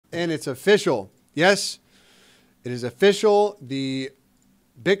and it's official. Yes, it is official. The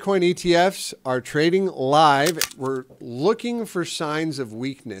Bitcoin ETFs are trading live. We're looking for signs of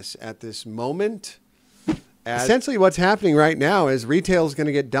weakness at this moment. Essentially what's happening right now is retail is going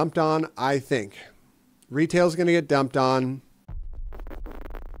to get dumped on, I think. Retail is going to get dumped on.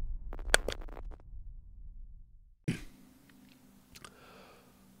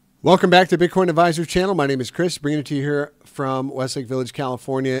 Welcome back to Bitcoin Advisor channel. My name is Chris, bringing it to you here from Westlake Village,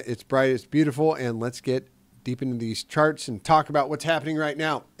 California. It's bright, it's beautiful, and let's get deep into these charts and talk about what's happening right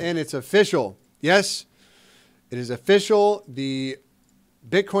now. And it's official. Yes, it is official. The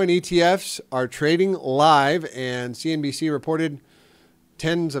Bitcoin ETFs are trading live, and CNBC reported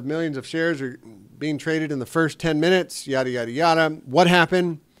tens of millions of shares are being traded in the first 10 minutes, yada, yada, yada. What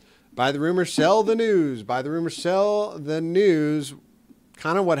happened? Buy the rumor, sell the news. Buy the rumor, sell the news.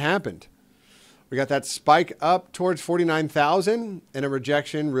 Kind of what happened. We got that spike up towards 49,000 and a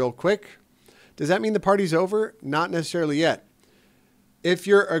rejection real quick. Does that mean the party's over? Not necessarily yet. If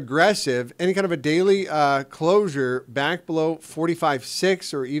you're aggressive, any kind of a daily closure back below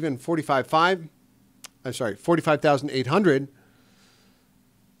 45.6 or even 45.5, I'm sorry, 45,800,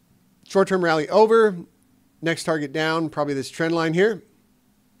 short-term rally over. Next target down, probably this trend line here,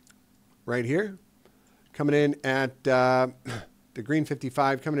 right here, coming in at the green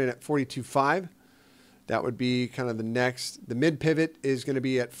 55 coming in at 42.5. That would be kind of the next. The mid pivot is going to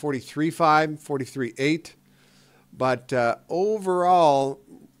be at 43.5, 43.8. But overall,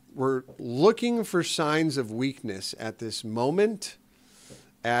 we're looking for signs of weakness at this moment.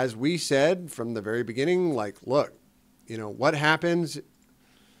 As we said from the very beginning, like, look, you know, what happens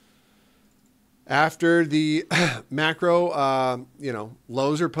after the macro,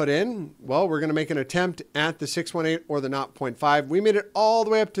 lows are put in? Well, we're going to make an attempt at the 618 or the 0.5. We made it all the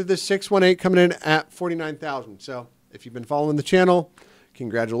way up to the 618 coming in at 49,000. So if you've been following the channel,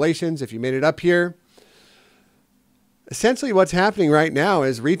 congratulations. If you made it up here, essentially what's happening right now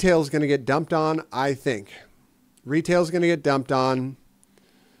is retail is going to get dumped on, I think. Retail is going to get dumped on.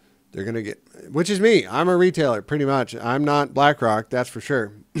 They're going to get, which is me. I'm a retailer, pretty much. I'm not BlackRock, that's for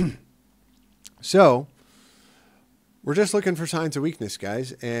sure. So we're just looking for signs of weakness,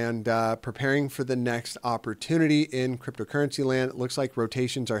 guys, and preparing for the next opportunity in cryptocurrency land. It looks like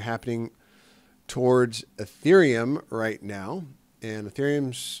rotations are happening towards Ethereum right now, and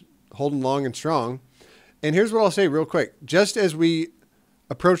Ethereum's holding long and strong. And here's what I'll say real quick. Just as we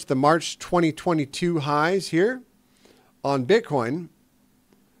approach the March 2022 highs here on Bitcoin,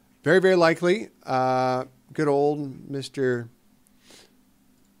 very, very likely, good old Mr.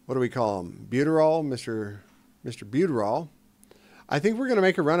 What do we call him? Butyrol, Mr. Butyrol. I think we're going to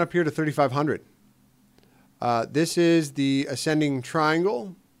make a run up here to 3,500. This is the ascending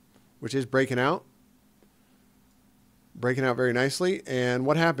triangle, which is breaking out very nicely. And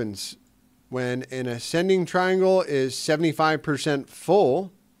what happens when an ascending triangle is 75%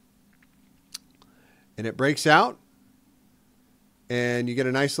 full and it breaks out and you get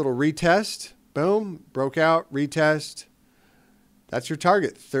a nice little retest? Boom, broke out, retest. That's your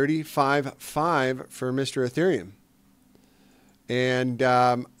target, 35.5 for Mr. Ethereum. And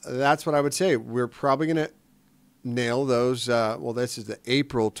that's what I would say. We're probably going to nail those. Well, this is the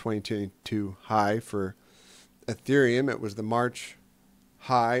April 2022 high for Ethereum. It was the March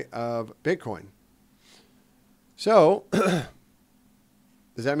high of Bitcoin. So does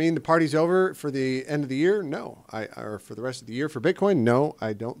that mean the party's over for the end of the year? No. Or for the rest of the year for Bitcoin? No,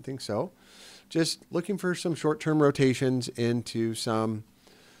 I don't think so. Just looking for some short-term rotations into some,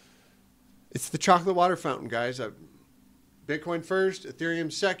 it's the chocolate water fountain, guys. Bitcoin first,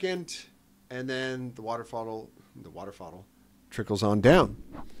 Ethereum second, and then the waterfall trickles on down.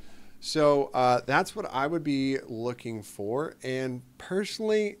 So that's what I would be looking for. And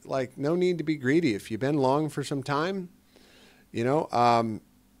personally, like, no need to be greedy. If you've been long for some time, you know,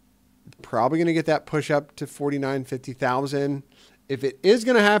 probably going to get that push up to 49, 50,000. If it is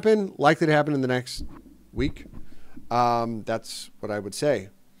going to happen, likely to happen in the next week. That's what I would say.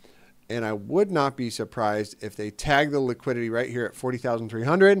 And I would not be surprised if they tag the liquidity right here at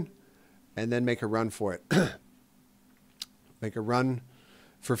 40,300 and then make a run for it. Make a run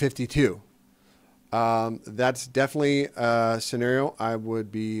for 52. That's definitely a scenario I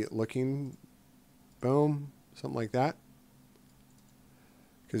would be looking. Boom, something like that.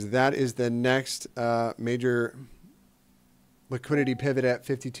 Because that is the next major liquidity pivot at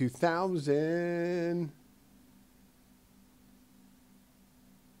 52,000.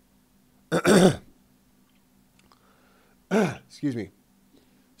 Excuse me.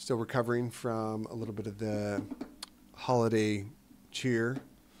 Still recovering from a little bit of the holiday cheer.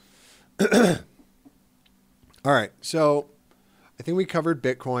 All right. So I think we covered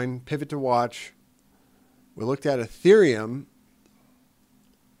Bitcoin, pivot to watch. We looked at Ethereum.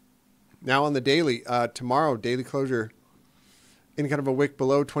 Now on the daily, tomorrow, daily closure, in kind of a wick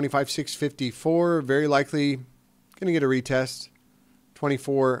below 25,654. Very likely going to get a retest,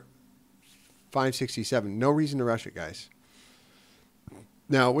 24,567. No reason to rush it, guys.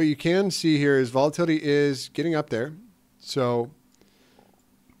 Now, what you can see here is volatility is getting up there. So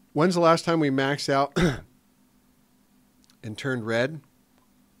when's the last time we maxed out and turned red?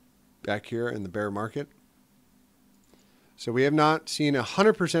 Back here in the bear market. So we have not seen a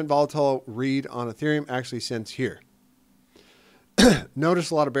 100% volatile read on Ethereum actually since here. Notice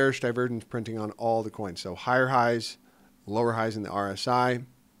a lot of bearish divergence printing on all the coins. So higher highs, lower highs in the RSI.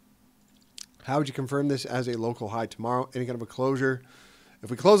 How would you confirm this as a local high tomorrow? Any kind of a closure? If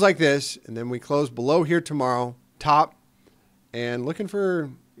we close like this and then we close below here tomorrow, top, and looking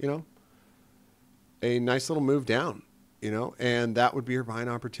for, you know, a nice little move down, you know, and that would be your buying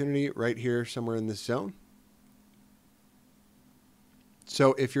opportunity right here somewhere in this zone.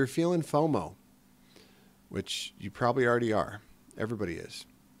 So if you're feeling FOMO, which you probably already are, everybody is.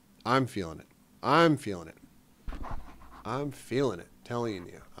 I'm feeling it. I'm feeling it. I'm feeling it. Telling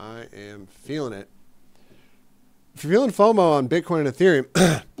you, I am feeling it. If you're feeling FOMO on Bitcoin and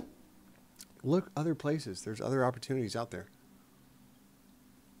Ethereum, look other places. There's other opportunities out there.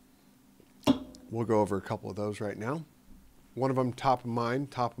 We'll go over a couple of those right now. One of them top of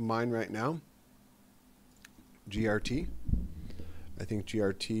mind right now. GRT. I think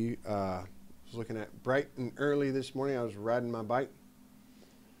GRT, was looking at bright and early this morning. I was riding my bike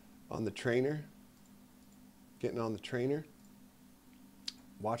on the trainer, getting on the trainer,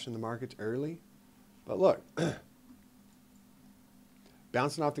 watching the markets early. But look,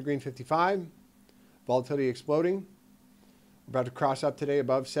 bouncing off the green 55, volatility exploding. We're about to cross up today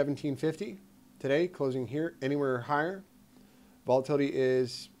above 1750. Today, closing here anywhere higher. Volatility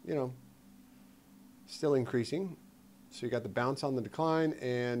is, you know, still increasing. So you got the bounce on the decline,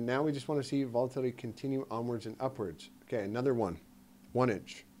 and now we just want to see volatility continue onwards and upwards. Okay, another one, 1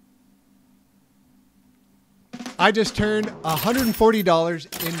 inch. I just turned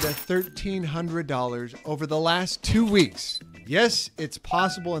 $140 into $1,300 over the last 2 weeks. Yes, it's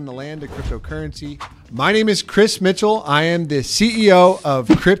possible in the land of cryptocurrency. My name is Chris Mitchell. I am the CEO of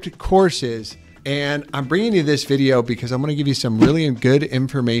Crypt Courses. And I'm bringing you this video because I'm going to give you some really good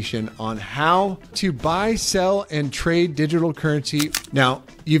information on how to buy, sell, and trade digital currency. Now,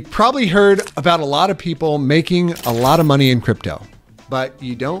 you've probably heard about a lot of people making a lot of money in crypto, but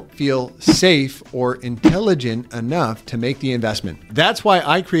you don't feel safe or intelligent enough to make the investment. That's why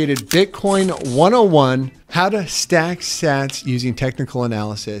I created Bitcoin 101, how to stack sats using technical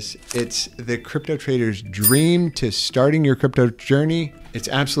analysis. It's the crypto trader's dream to starting your crypto journey. It's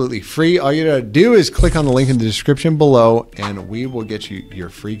absolutely free. All you gotta do is click on the link in the description below and we will get you your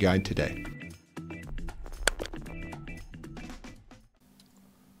free guide today.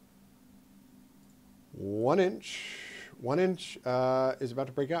 One inch is about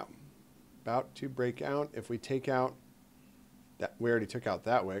to break out. About to break out. If we take out that, we already took out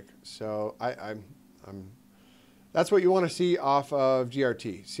that wick. So that's what you want to see off of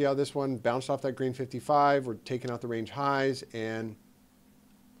GRT. See how this one bounced off that green 55. We're taking out the range highs, and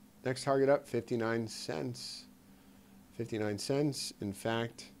next target up, 59 cents. 59 cents. In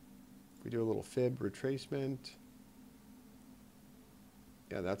fact, if we do a little fib retracement,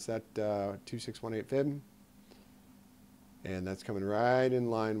 yeah, that's that 2618 fib. And that's coming right in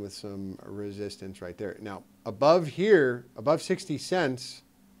line with some resistance right there. Now, above here, above 60 cents,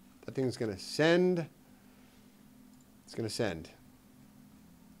 that thing's going to send. It's going to send.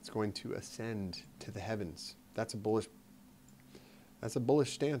 It's going to ascend to the heavens. That's a bullish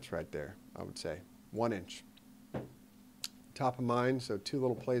stance right there, I would say. 1 inch. Top of mind, so two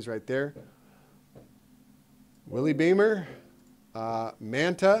little plays right there. Willie Beamer,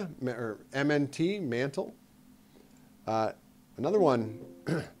 Manta, or MNT, Mantle. Another one,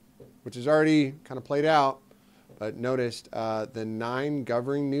 which is already kind of played out, but noticed the 9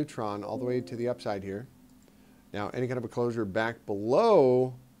 governing neutron all the way to the upside here. Now, any kind of a closure back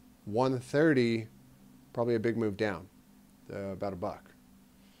below 130, probably a big move down, about $1.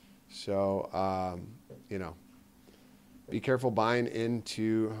 So, you know, be careful buying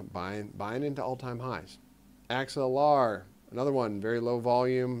into all-time highs. XLR, another one, very low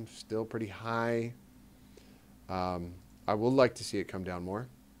volume, still pretty high. I would like to see it come down more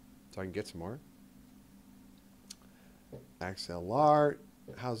so I can get some more. XLR,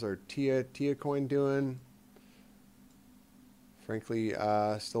 how's our TIA coin doing? Frankly,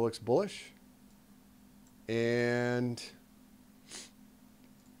 still looks bullish. And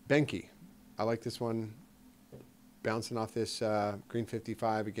Benki, I like this one bouncing off this green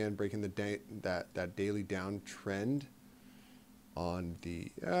 55 again, breaking the that daily downtrend on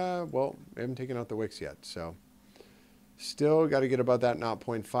the well, we haven't taken out the wicks yet, so still got to get above that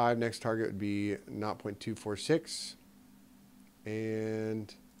 0.5. Next target would be 0.246.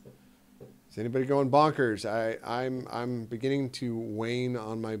 And is anybody going bonkers? I'm beginning to wane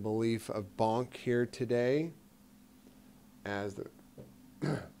on my belief of bonk here today, as the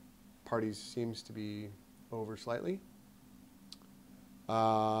party seems to be over slightly.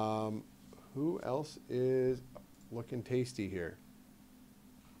 Who else is looking tasty here?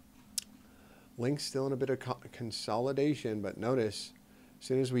 Link's still in a bit of consolidation, but notice as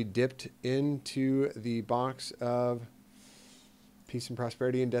soon as we dipped into the box of peace and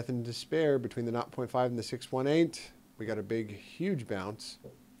prosperity and death and despair between the 0.5 and the 618, we got a big, huge bounce.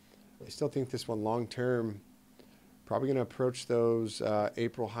 I still think this one long term probably going to approach those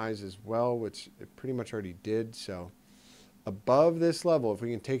April highs as well, which it pretty much already did. So above this level, if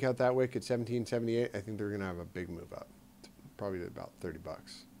we can take out that wick at 1778, I think they're going to have a big move up, probably to about 30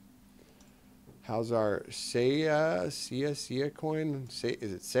 bucks. How's our Sia coin?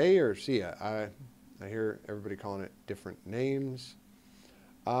 Is it Say or Sia? I hear everybody calling it different names.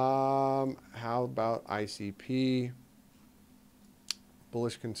 How about ICP?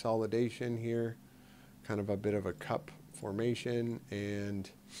 Bullish consolidation here. Kind of a bit of a cup formation. And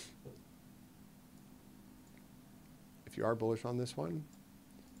if you are bullish on this one,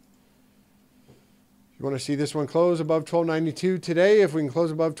 you want to see this one close above 1292 today. If we can close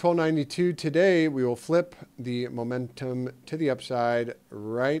above 1292 today, we will flip the momentum to the upside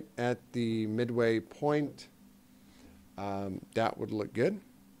right at the midway point. That would look good.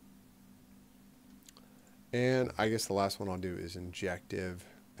 And I guess the last one I'll do is injective.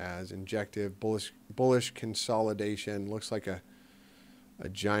 As injective, bullish consolidation. Looks like a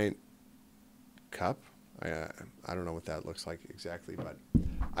giant cup. I don't know what that looks like exactly, but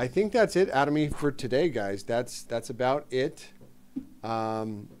I think that's it out of me for today, guys. That's about it.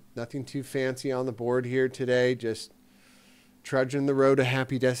 Nothing too fancy on the board here today. Just trudging the road to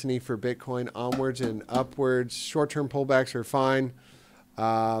happy destiny for Bitcoin, onwards and upwards. Short-term pullbacks are fine.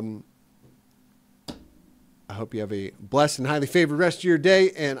 I hope you have a blessed and highly favored rest of your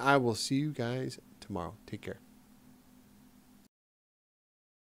day, and I will see you guys tomorrow. Take care.